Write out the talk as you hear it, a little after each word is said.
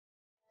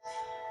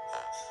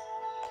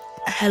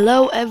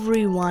Hello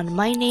everyone,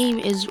 my name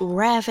is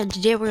Raf and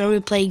today we're gonna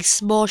be playing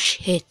Smosh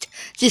Hit.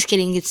 Just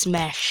kidding, it's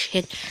Smash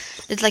Hit.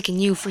 It's like a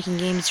new freaking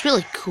game, it's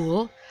really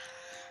cool.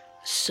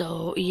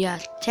 So yeah,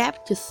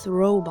 tap to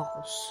throw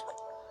balls.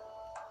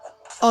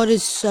 Oh,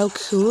 this is so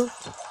cool.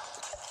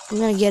 I'm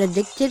gonna get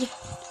addicted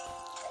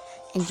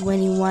in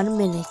 21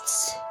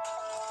 minutes.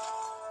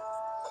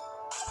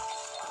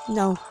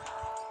 No.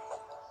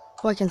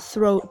 Oh, I can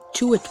throw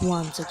two at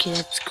once, okay,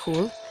 that's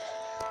cool.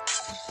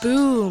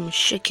 Boom,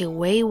 shake it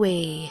way.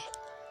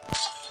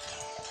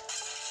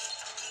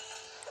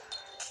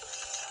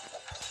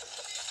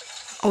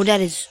 Oh, that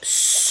is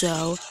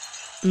so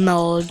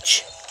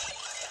much.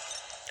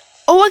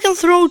 Oh, I can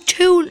throw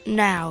two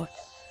now.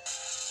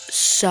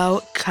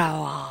 So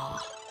cool.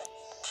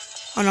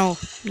 Oh no,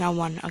 now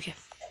one. Okay.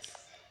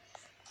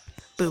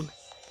 Boom.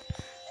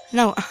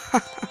 No.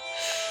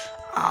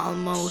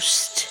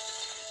 Almost.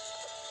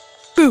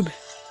 Boom.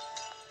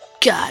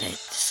 Got it.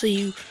 So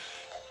you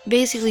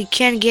basically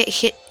cannot get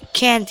hit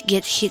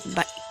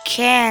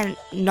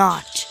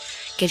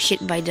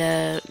by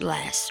the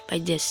glass, by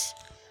this.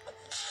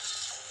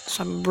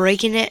 So I'm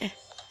breaking it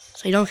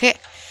so you don't hit.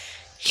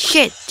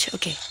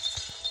 Okay.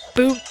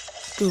 Boom.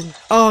 Boom.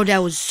 Oh, that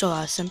was so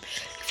awesome.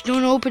 If you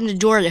don't open the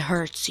door, it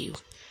hurts you.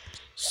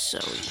 So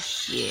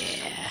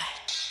yeah.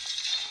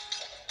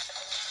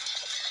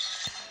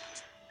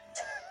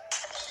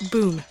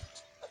 Boom.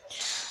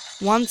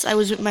 Once I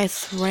was with my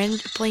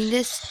friend playing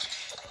this,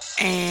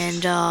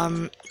 and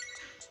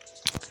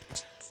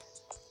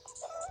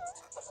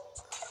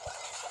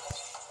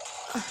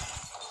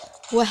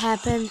what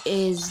happened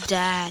is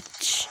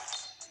that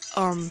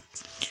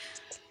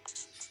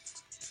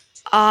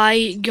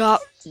I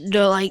got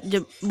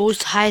the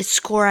most highest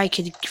score I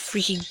could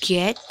freaking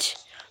get.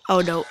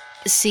 Oh no,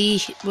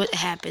 see what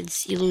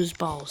happens, you lose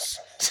balls.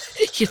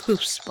 You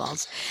lose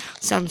balls.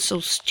 Sounds so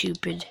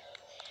stupid.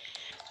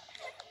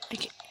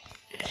 Okay.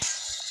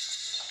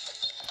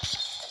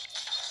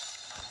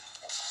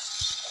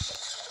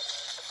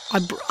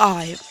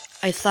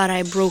 I thought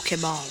I broke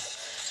him all.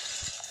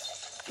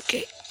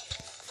 Okay.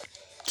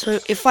 So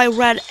if I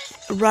run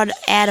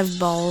out of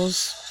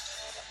balls,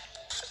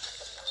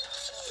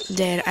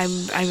 then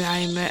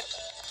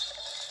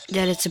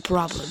then it's a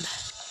problem.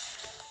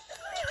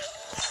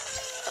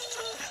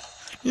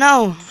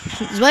 No,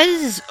 why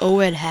does this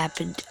always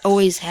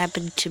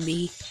happen to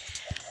me?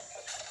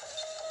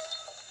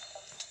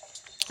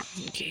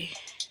 Okay.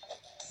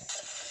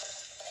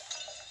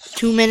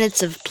 2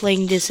 minutes of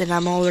playing this and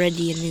I'm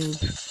already a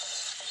noob.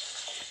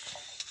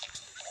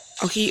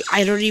 Okay,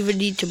 I don't even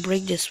need to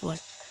break this one.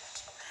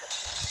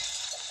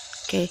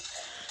 Okay.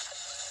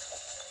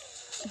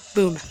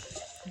 Boom.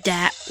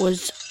 That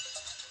was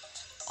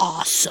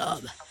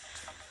awesome.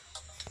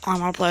 I'm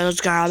gonna play this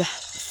game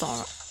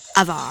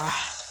forever.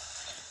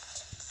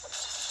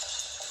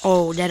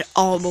 Oh, that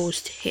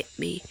almost hit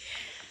me.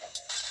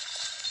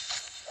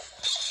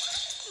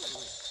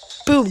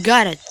 Boom,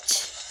 got it.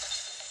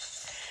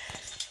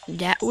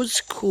 That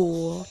was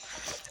cool.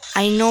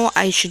 I know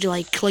I should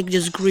like click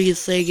this green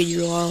thing and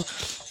you're all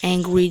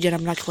angry that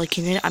I'm not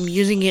clicking it. I'm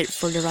using it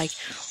for the like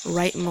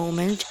right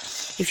moment.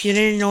 If you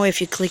didn't know, if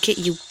you click it,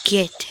 you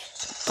get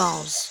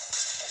balls.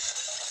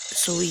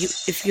 So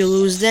if you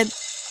lose them,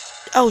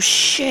 oh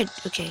shit.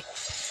 Okay.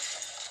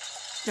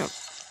 No.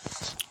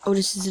 Oh,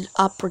 this is an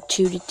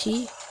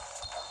opportunity.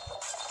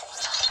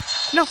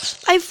 No,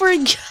 I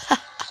forgot.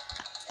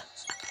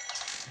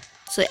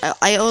 So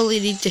I only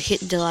need to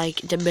hit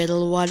the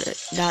middle one,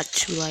 not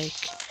to like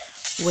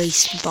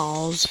waste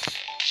balls.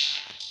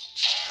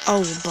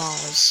 Oh,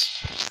 balls.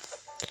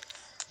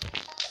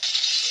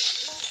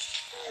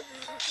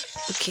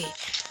 Okay,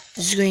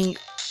 this is going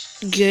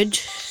good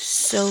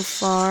so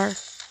far.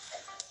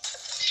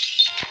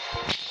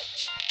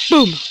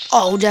 Boom!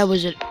 Oh, that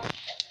was an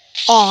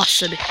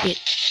awesome hit.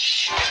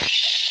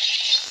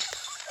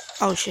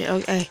 Oh shit,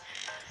 okay.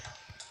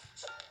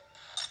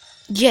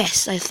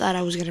 Yes, I thought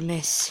I was gonna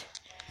miss.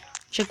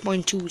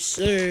 Checkpoint 2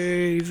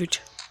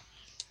 saved.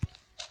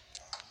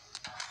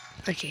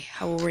 Okay,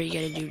 how are we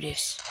gonna do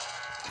this?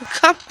 Oh,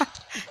 come on,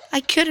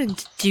 I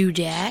couldn't do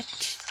that.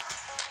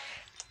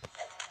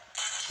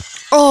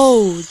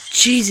 Oh,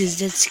 Jesus,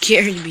 that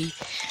scared me.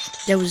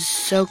 That was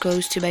so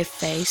close to my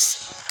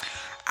face.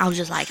 I was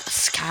just like,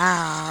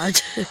 scared.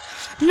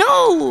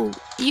 No!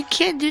 You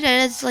can't do that.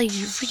 That's like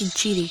freaking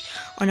cheating.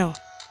 Oh no.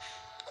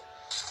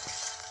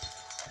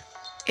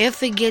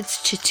 If it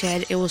gets to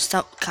 10, it will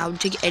stop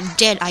counting. And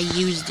then I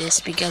use this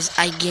because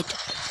I get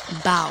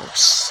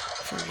bows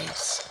for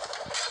this.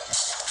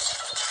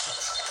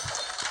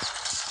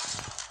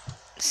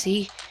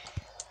 See?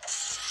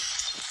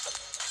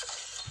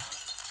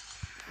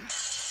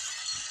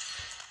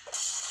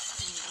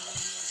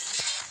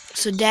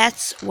 So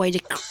that's why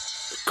the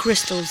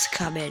crystals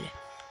come in.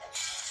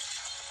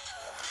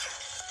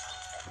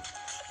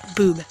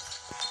 Boom.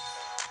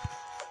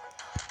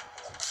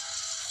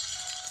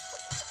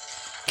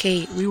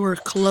 Okay, we were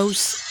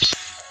close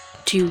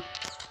to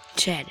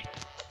 10.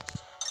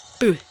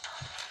 Boom.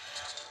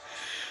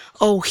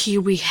 Oh, here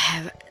we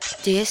have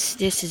this.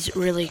 This is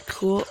really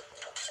cool.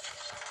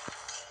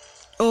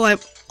 Oh, I'm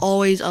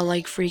always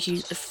like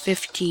freaking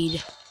 15.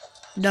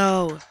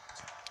 No,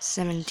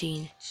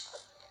 17.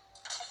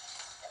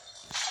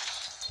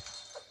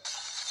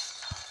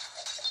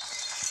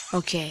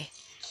 Okay.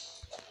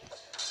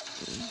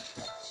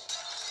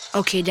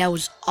 Okay, that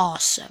was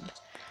awesome.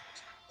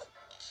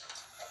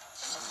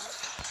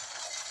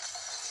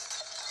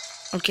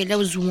 Okay, that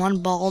was one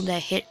ball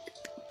that hit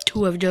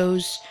two of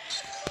those.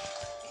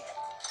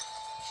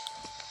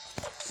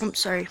 I'm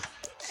sorry.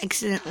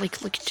 Accidentally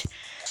clicked.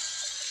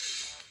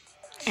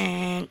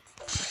 And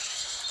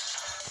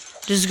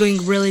this is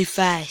going really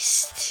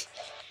fast.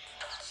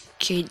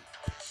 Okay.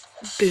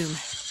 Boom.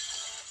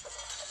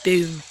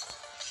 Boom.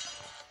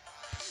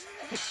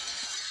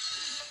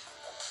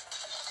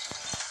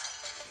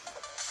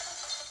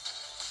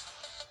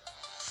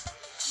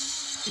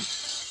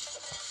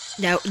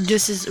 Now,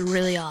 this is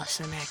really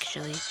awesome,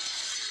 actually.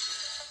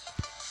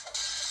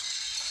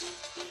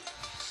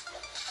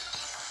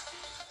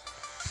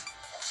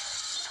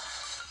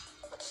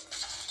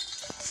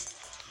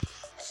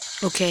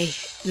 Okay,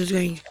 this is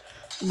going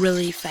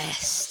really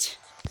fast.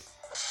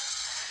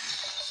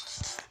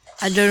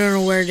 I don't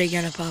know where they're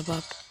gonna pop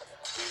up.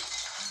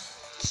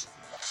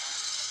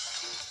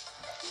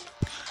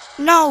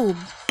 No,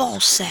 ball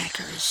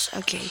sackers.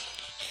 Okay.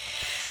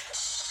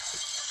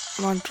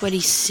 I'm on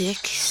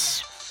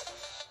 26.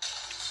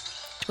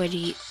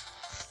 20.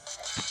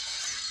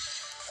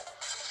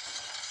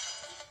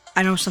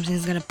 I know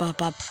something's gonna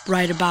pop up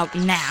right about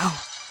now.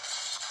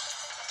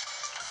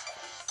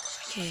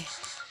 Okay.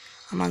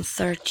 I'm on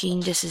 13.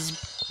 This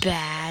is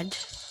bad.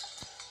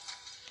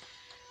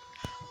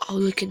 Oh,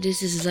 look at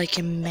this. This is like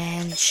a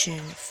mansion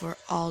for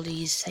all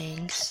these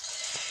things.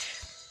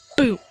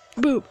 Boom.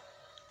 Boom.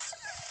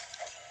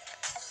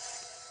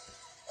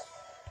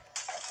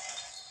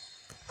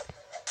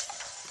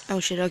 Oh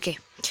shit, okay.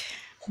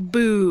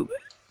 Boom.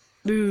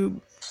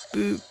 Boom.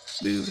 Boom.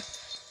 Boom.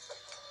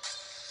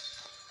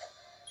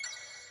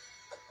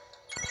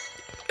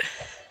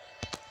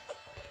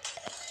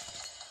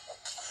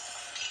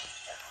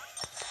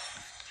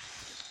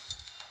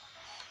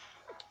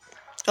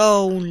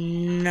 Oh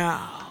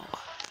no.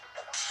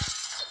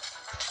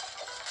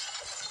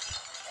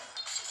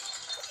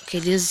 Okay,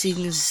 this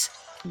is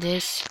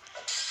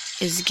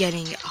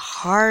getting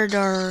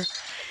harder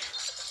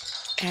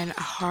and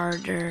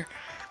harder.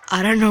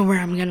 I don't know where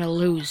I'm gonna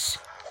lose.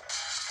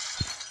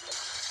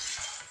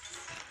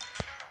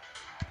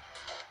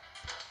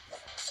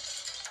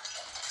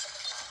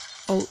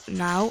 Oh,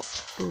 now,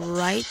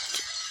 right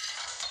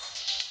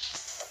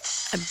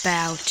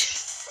about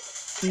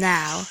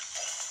now,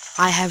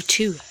 I have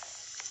two.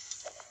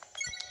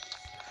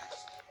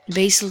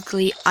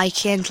 Basically, I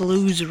can't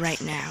lose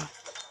right now.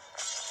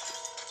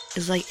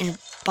 It's like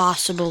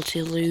impossible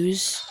to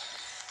lose.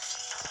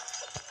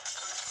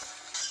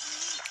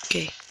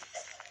 Okay.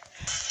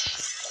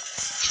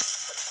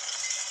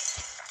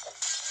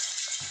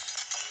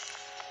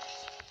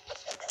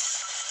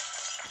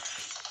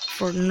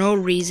 For no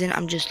reason,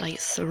 I'm just like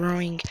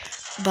throwing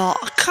ball.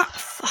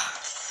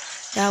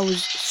 That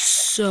was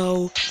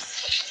so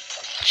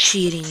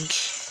cheating.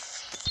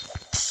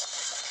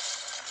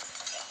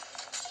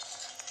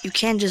 You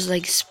can't just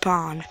like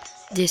spawn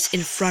this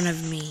in front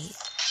of me.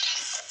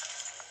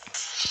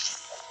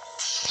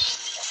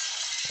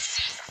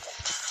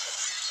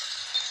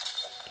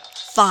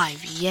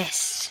 Five,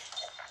 yes.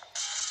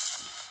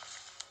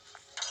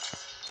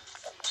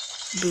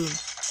 Boom.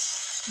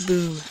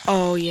 Boom.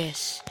 Oh,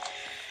 yes.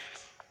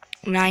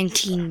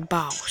 19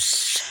 balls.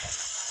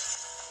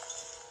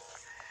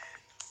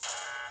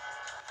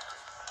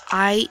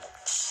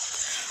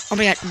 Oh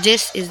my god,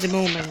 this is the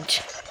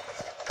moment.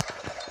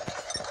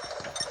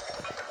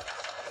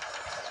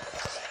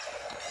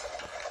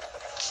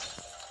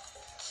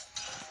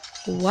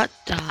 What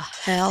the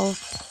hell?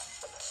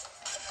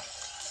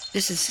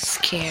 This is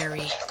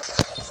scary.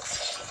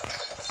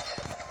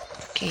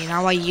 Okay,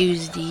 now I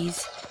use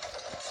these.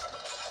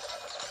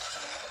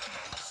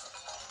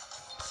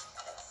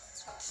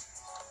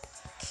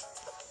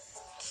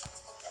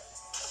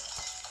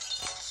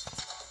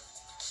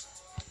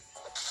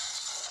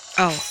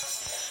 Oh.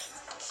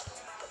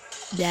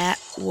 That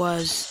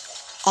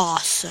was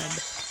awesome.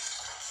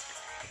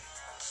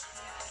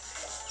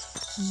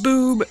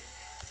 Boom.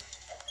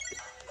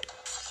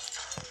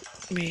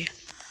 Me.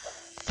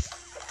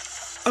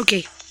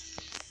 Okay.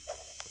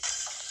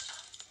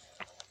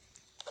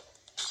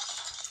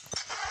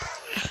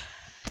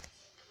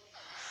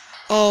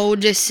 Oh,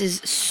 this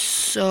is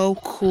so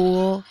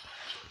cool.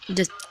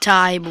 The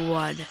time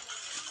one.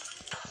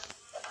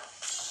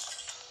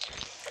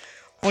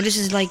 Oh, this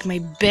is like my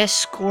best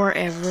score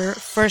ever.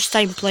 First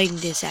time playing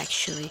this,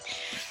 actually.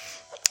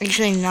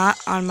 Actually, not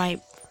on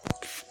my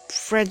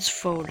friend's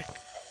phone.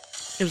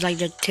 It was like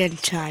the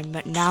 10th time.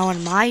 But now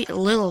on my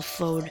little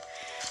phone,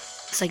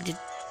 it's like the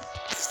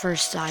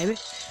first time.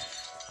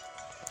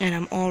 And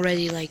I'm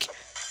already like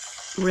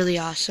really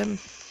awesome.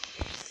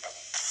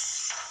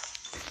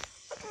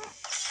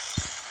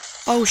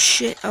 Oh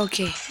shit,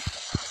 okay.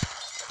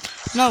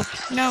 No,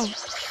 no.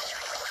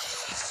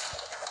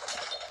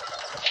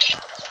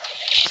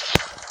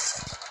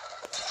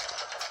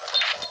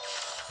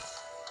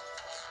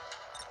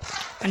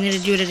 I need to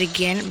do it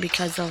again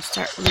because I'll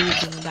start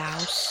losing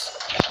bows.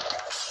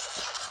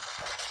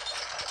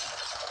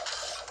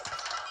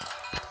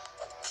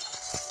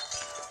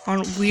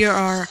 We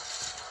are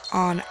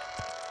on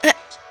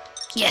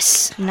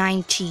yes,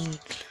 19.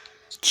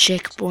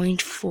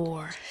 Checkpoint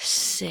 4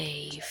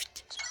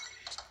 saved.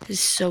 This is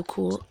so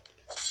cool.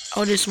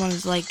 Oh, this one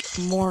is like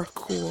more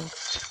cool.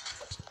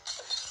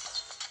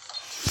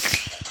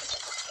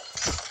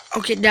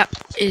 Okay, that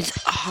is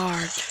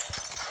hard.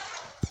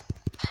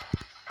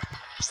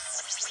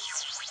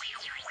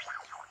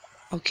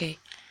 Okay.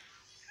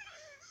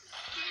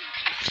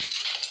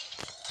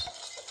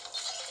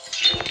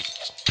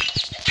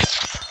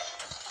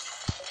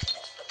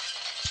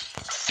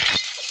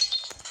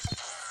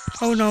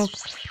 Oh no.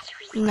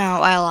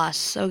 No, I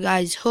lost. So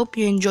guys, hope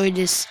you enjoyed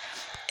this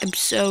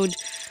episode.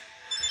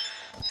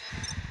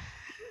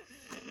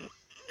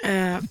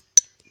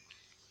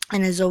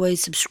 And as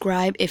always,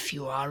 subscribe if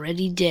you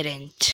already didn't.